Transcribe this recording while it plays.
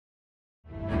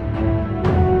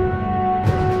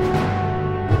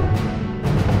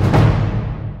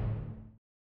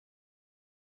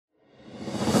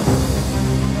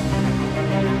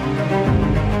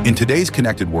In today's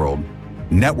connected world,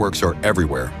 networks are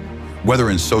everywhere, whether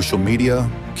in social media,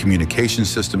 communication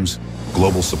systems,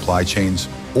 global supply chains,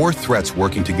 or threats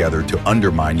working together to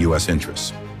undermine U.S.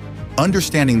 interests.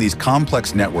 Understanding these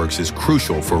complex networks is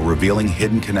crucial for revealing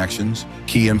hidden connections,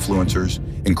 key influencers,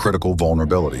 and critical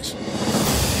vulnerabilities.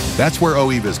 That's where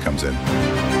OEVis comes in.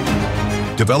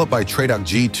 Developed by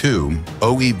TRADOC G2,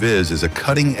 OEVis is a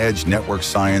cutting-edge network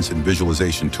science and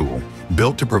visualization tool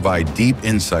built to provide deep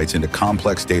insights into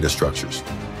complex data structures.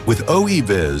 With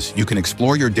OEVis, you can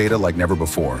explore your data like never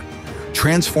before,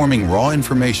 transforming raw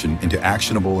information into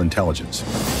actionable intelligence.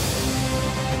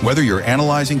 Whether you're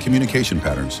analyzing communication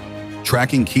patterns,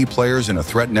 tracking key players in a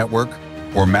threat network,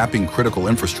 or mapping critical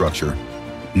infrastructure,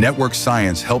 network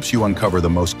science helps you uncover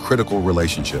the most critical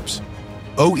relationships.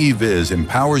 OEVis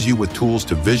empowers you with tools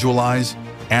to visualize,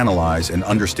 analyze, and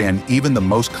understand even the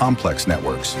most complex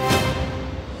networks.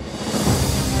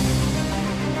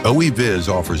 OEVis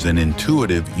offers an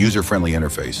intuitive, user-friendly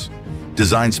interface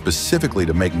designed specifically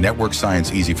to make network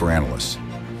science easy for analysts.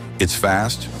 It's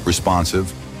fast,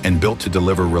 responsive, and built to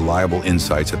deliver reliable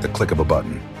insights at the click of a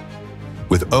button.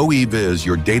 With OEVis,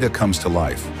 your data comes to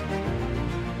life.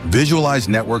 Visualize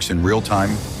networks in real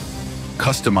time,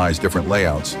 customize different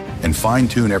layouts, and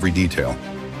fine-tune every detail.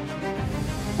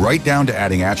 Right down to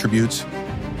adding attributes,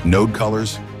 node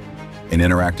colors, and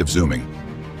interactive zooming.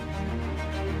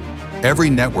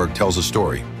 Every network tells a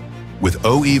story. With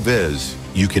OEVis,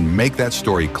 you can make that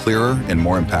story clearer and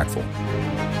more impactful.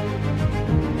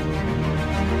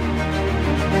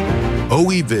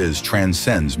 OEVis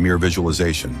transcends mere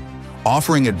visualization,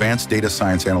 offering advanced data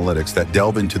science analytics that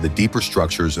delve into the deeper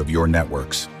structures of your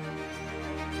networks.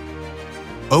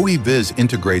 OEVis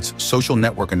integrates social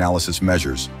network analysis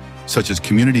measures, such as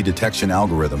community detection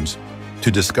algorithms, to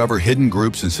discover hidden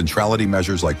groups and centrality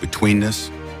measures like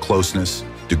betweenness, closeness,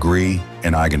 degree,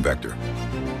 and eigenvector.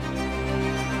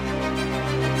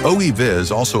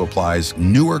 OEVis also applies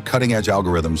newer cutting-edge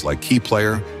algorithms like key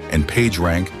player and page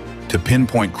rank to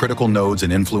pinpoint critical nodes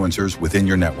and influencers within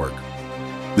your network.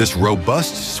 This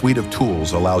robust suite of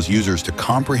tools allows users to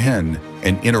comprehend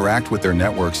and interact with their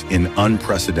networks in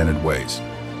unprecedented ways.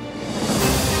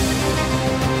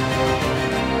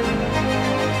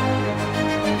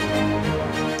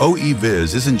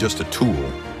 OEVis isn't just a tool,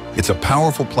 it's a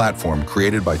powerful platform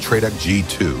created by TRADOC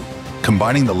G2,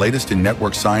 combining the latest in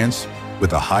network science with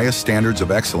the highest standards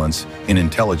of excellence in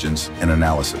intelligence and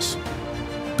analysis.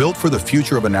 Built for the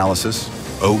future of analysis,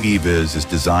 OEVis is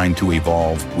designed to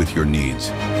evolve with your needs.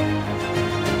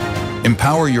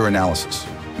 Empower your analysis,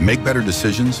 make better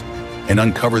decisions, and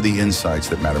uncover the insights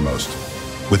that matter most.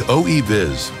 With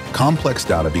OEVis, complex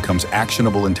data becomes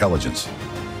actionable intelligence,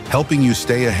 helping you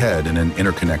stay ahead in an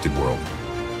interconnected world.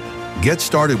 Get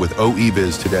started with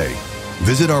OEVis today.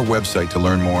 Visit our website to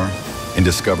learn more and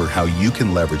discover how you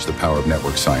can leverage the power of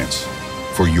network science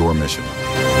for your mission.